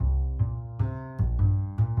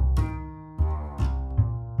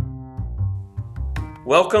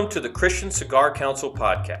Welcome to the Christian Cigar Council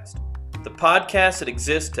podcast, the podcast that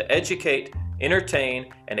exists to educate,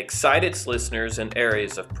 entertain, and excite its listeners in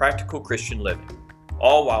areas of practical Christian living,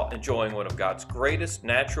 all while enjoying one of God's greatest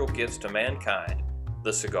natural gifts to mankind,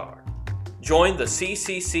 the cigar. Join the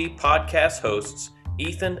CCC podcast hosts,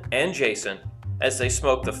 Ethan and Jason, as they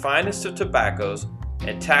smoke the finest of tobaccos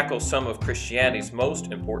and tackle some of Christianity's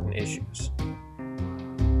most important issues.